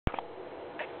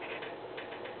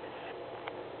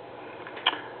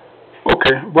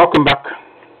Okay, welcome back.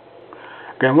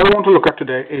 Again, what I want to look at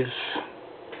today is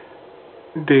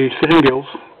the Sitting Girls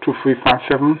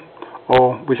 2357,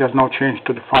 or which has now changed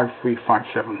to the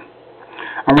 5357.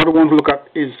 And what I want to look at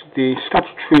is the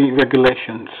statutory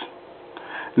regulations.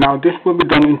 Now, this will be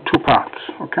done in two parts,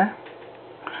 okay?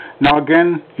 Now,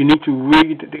 again, you need to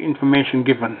read the information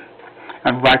given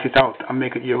and write it out and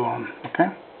make it your own, okay?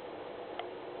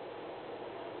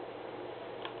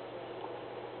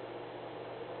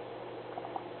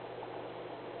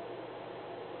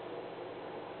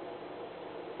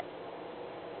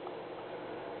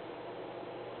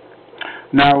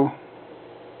 Now,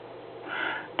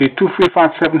 the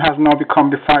 2357 has now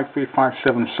become the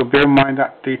 5357, so bear in mind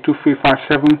that the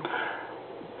 2357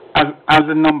 as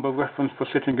a number reference for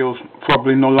Sitting Girls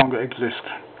probably no longer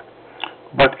exists,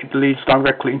 but it leads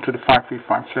directly into the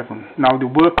 5357. Now,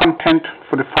 the word content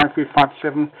for the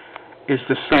 5357 is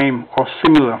the same or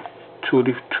similar to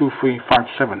the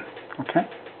 2357, okay?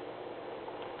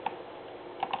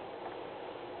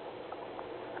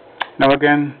 Now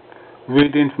again,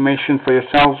 read the information for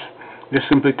yourselves. Just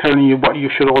simply telling you what you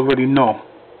should already know,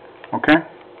 okay?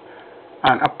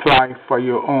 And apply for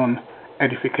your own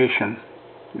edification.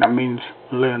 That means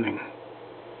learning.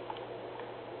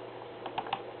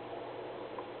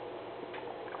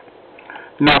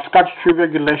 Now, statutory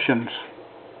regulations.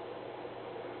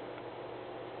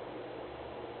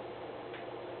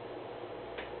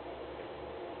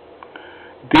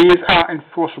 These are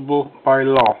enforceable by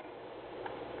law,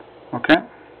 okay?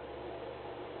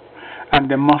 And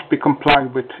they must be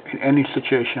complied with in any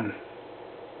situation.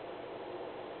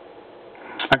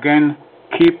 Again,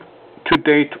 keep to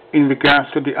date in regards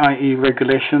to the IE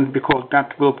regulations, because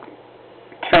that will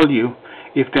tell you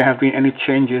if there have been any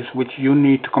changes which you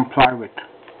need to comply with.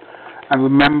 And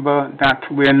remember that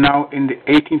we are now in the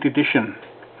 18th edition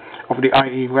of the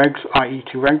IE regs,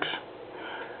 IE2 regs,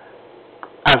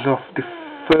 as of the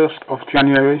 1st of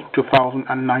January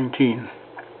 2019.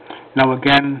 Now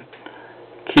again,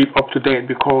 keep up to date,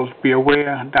 because be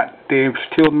aware that there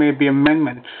still may be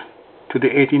amendments to the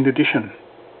 18th edition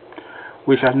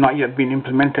which have not yet been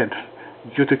implemented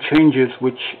due to changes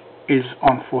which is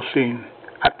unforeseen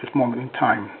at this moment in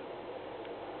time.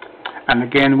 And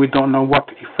again, we don't know what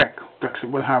effect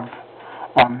Brexit will have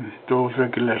on those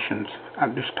regulations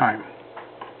at this time.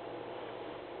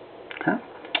 Okay?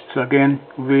 So again,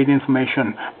 read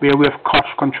information. Be aware of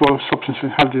cost control of substances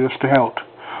hazardous to health,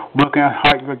 working at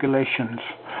height regulations,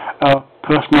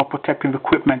 personal protective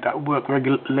equipment at work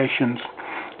regulations,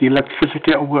 the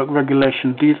electricity at work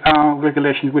regulations. These are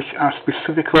regulations which are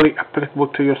specifically applicable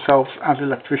to yourselves as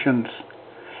electricians.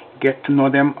 Get to know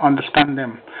them, understand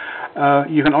them.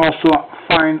 You can also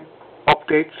find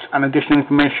updates and additional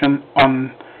information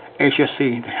on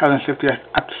HSE, the Health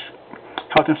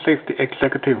and Safety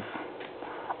Executive,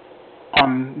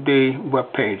 on the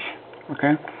web page.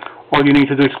 Okay, all you need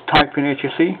to do is type in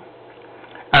HSE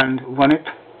and run it,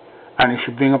 and it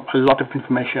should bring up a lot of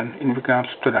information in regards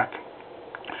to that.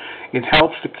 It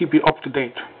helps to keep you up to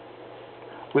date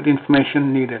with the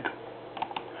information needed.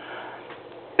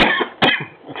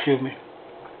 Excuse me.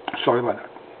 Sorry about that.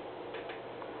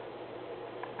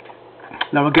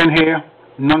 Now again here,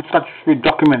 non-statutory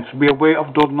documents. Be aware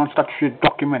of those non-statutory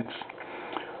documents.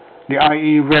 The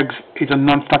IE regs is a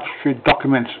non-statutory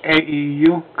document.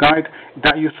 AEU guide,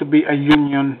 that used to be a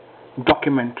union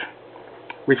document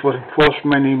which was enforced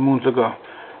many moons ago.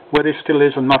 Whether it still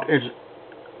is or not is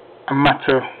a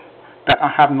matter that I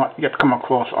have not yet come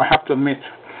across. I have to admit,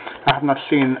 I have not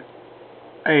seen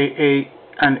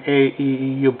an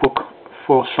AEU book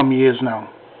for some years now,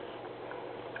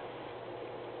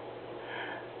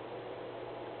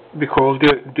 because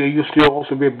there used to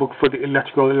also be a book for the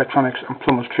electrical, electronics and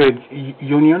plumbers trade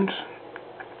unions,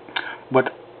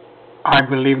 but I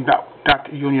believe that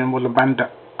that union was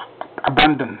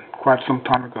abandoned quite some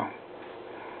time ago,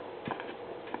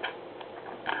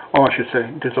 or I should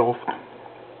say dissolved.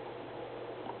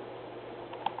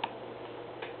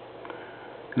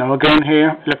 Now again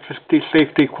here, Electricity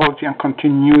Safety, Quality and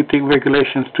Continuity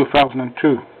Regulations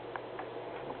 2002.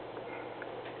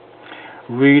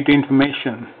 Read the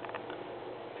information.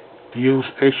 Use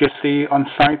HSE on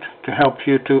site to help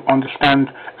you to understand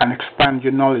and expand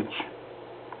your knowledge.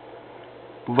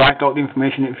 Write out the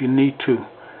information if you need to.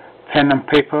 Pen and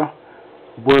paper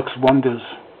works wonders.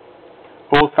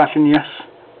 Old-fashioned, yes,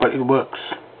 but it works.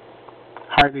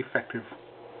 Highly effective.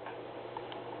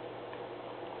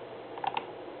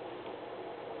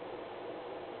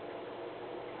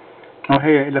 Now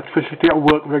here, Electricity at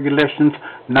Work Regulations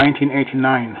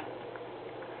 1989.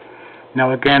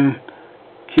 Now again,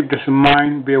 keep this in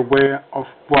mind, be aware of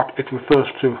what it refers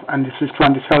to, and this is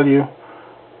trying to tell you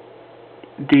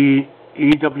the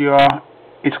EWR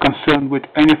is concerned with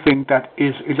anything that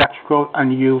is electrical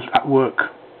and used at work.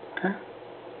 Okay.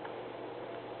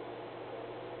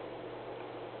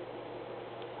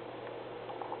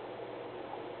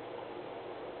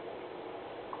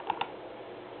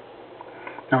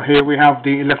 Now here we have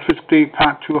the electricity.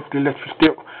 Part 2 of the electricity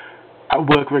at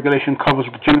work regulation covers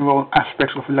the general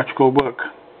aspects of electrical work.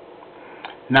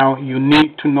 Now you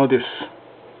need to know this.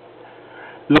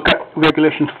 Look at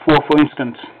Regulation 4, for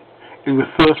instance. It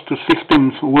refers to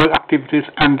systems, work activities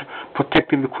and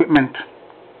protective equipment.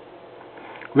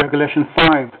 Regulation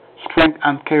 5, strength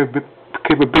and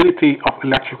capability of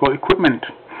electrical equipment.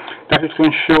 That is to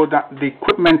ensure that the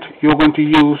equipment you're going to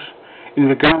use in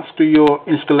regards to your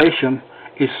installation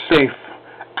is safe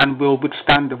and will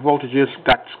withstand the voltages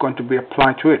that's going to be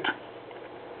applied to it.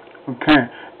 Okay,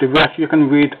 the rest you can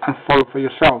read and follow for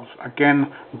yourselves.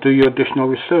 Again, do your additional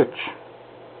research.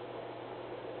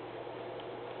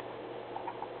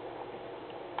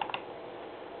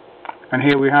 And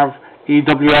here we have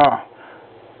EWR.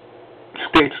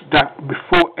 States that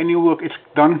before any work is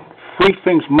done, 3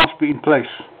 things must be in place.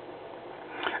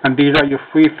 And these are your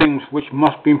 3 things which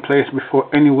must be in place before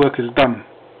any work is done.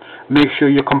 Make sure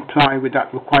you comply with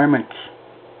that requirement.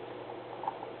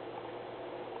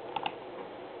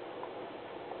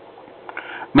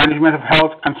 Management of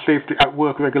Health and Safety at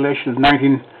Work Regulations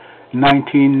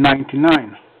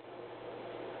 1999.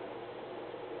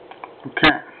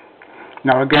 Okay.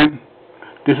 Now again,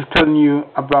 this is telling you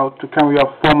about to carry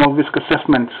out formal risk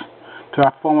assessments, to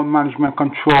have formal management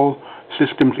control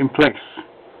systems in place,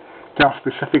 to have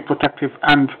specific protective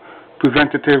and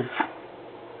preventative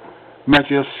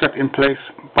measures set in place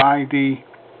by the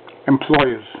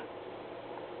employers.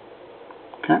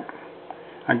 Okay.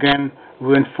 Again,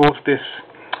 reinforce this.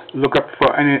 Look up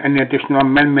for any additional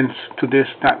amendments to this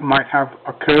that might have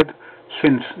occurred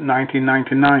since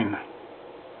 1999.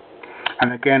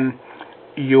 And again,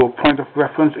 your point of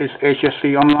reference is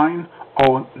HSC Online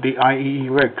or the IEE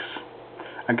Regs.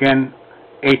 Again,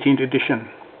 18th edition.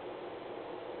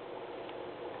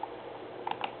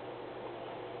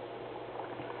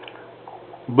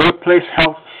 Workplace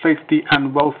Health, Safety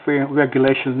and Welfare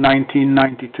Regulations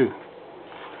 1992.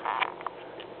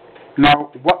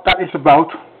 Now, what that is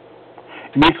about,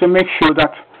 you need to make sure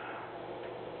that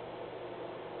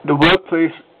the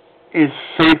workplace is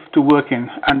safe to work in,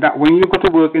 and that when you go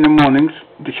to work in the mornings,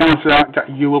 the chances are that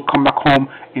you will come back home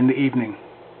in the evening.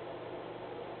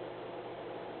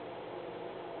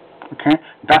 Okay,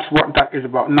 that's what that is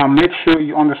about. Now, make sure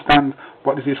you understand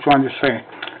what this is trying to say.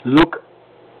 Look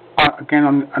again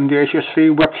on the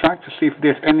HSC website to see if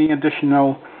there's any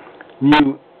additional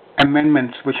new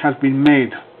amendments which has been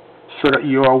made, so that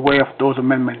you are aware of those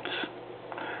amendments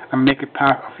and make it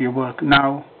part of your work.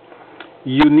 Now,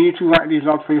 you need to write these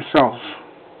out for yourselves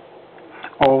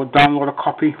or download a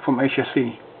copy from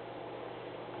HSC.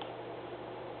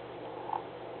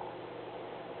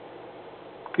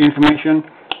 The information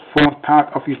forms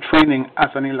part of your training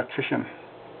as an electrician.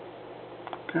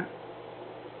 Okay.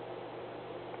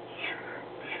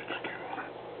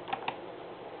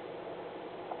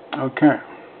 Okay.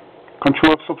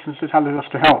 Controlled Substances Hazardous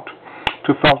to Health,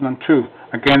 2002.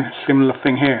 Again, similar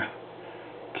thing here.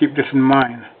 Keep this in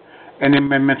mind. Any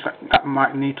amendments that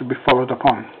might need to be followed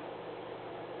upon.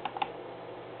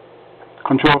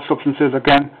 Controlled Substances,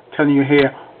 again, telling you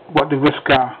here what the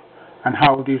risks are and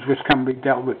how these risks can be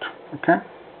dealt with. Okay?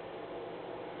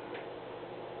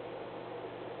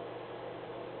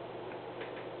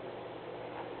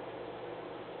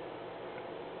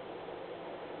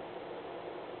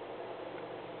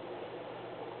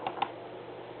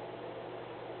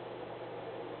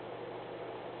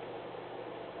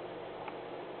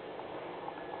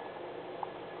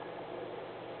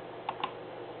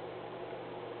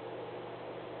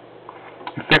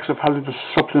 Effects of hazardous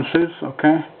substances,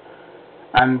 okay,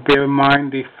 and bear in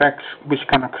mind the effects which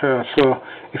can occur. So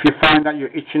if you find that you're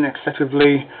itching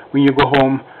excessively when you go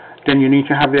home, then you need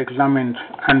to have it examined,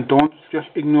 and don't just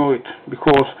ignore it,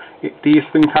 because these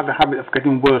things have the habit of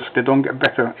getting worse. They don't get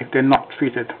better if they're not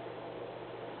treated.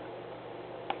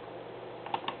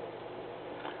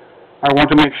 I want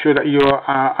to make sure that you're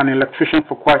an electrician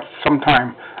for quite some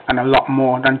time, and a lot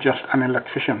more than just an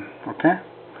electrician. Okay,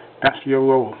 that's your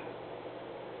role.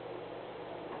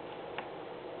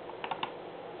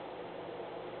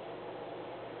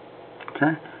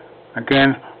 Okay.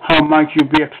 Again, how might you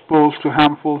be exposed to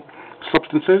harmful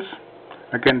substances?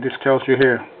 Again, this tells you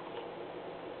here.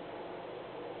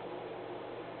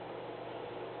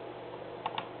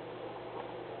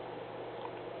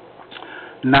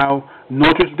 Now,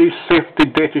 notice these safety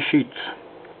data sheets.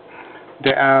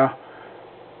 They are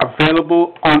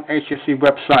available on HSC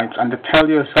websites, and they tell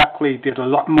you exactly there's a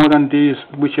lot more than these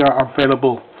which are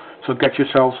available. So get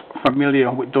yourselves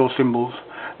familiar with those symbols.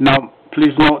 Now,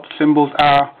 please note, symbols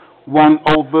are one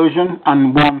old version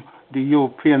and one the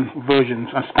European versions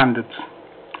and standards.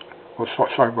 Oh,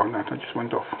 sorry about that. I just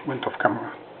went off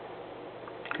camera.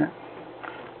 Okay,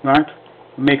 right.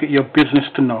 Make it your business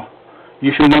to know.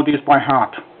 You should know these by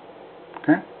heart.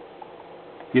 Okay.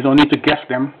 You don't need to guess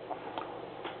them.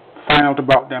 Find out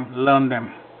about them. Learn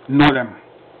them. Know them.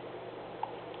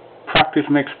 Practice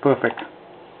makes perfect.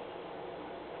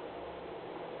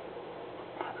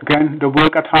 Again, the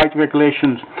Work at Height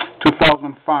Regulations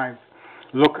 2005.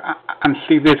 Look and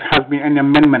see if there has been any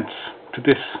amendments to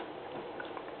this.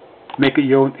 Make it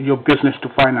your business to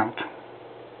find out.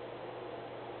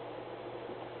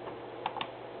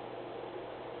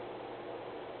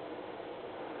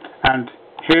 And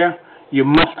here, you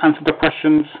must answer the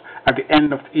questions at the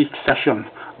end of each session.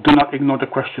 Do not ignore the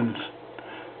questions.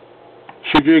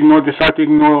 Should you decide to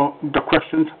ignore the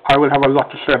questions, I will have a lot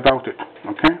to say about it.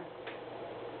 Okay?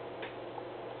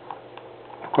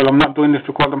 Because I'm not doing this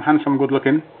to call them handsome, good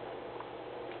looking.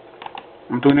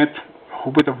 I'm doing it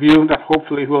with a view that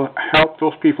hopefully will help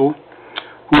those people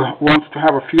who want to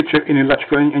have a future in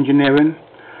electrical engineering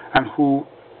and who,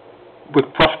 with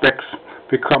prospects,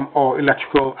 become our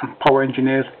electrical and power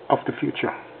engineers of the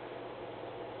future.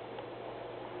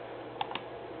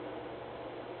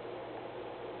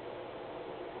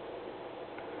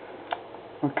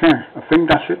 Okay, I think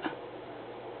that's it.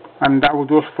 And that will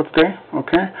do us for today.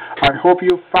 Okay, I hope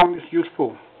you found this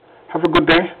useful. Have a good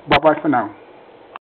day. Bye-bye for now.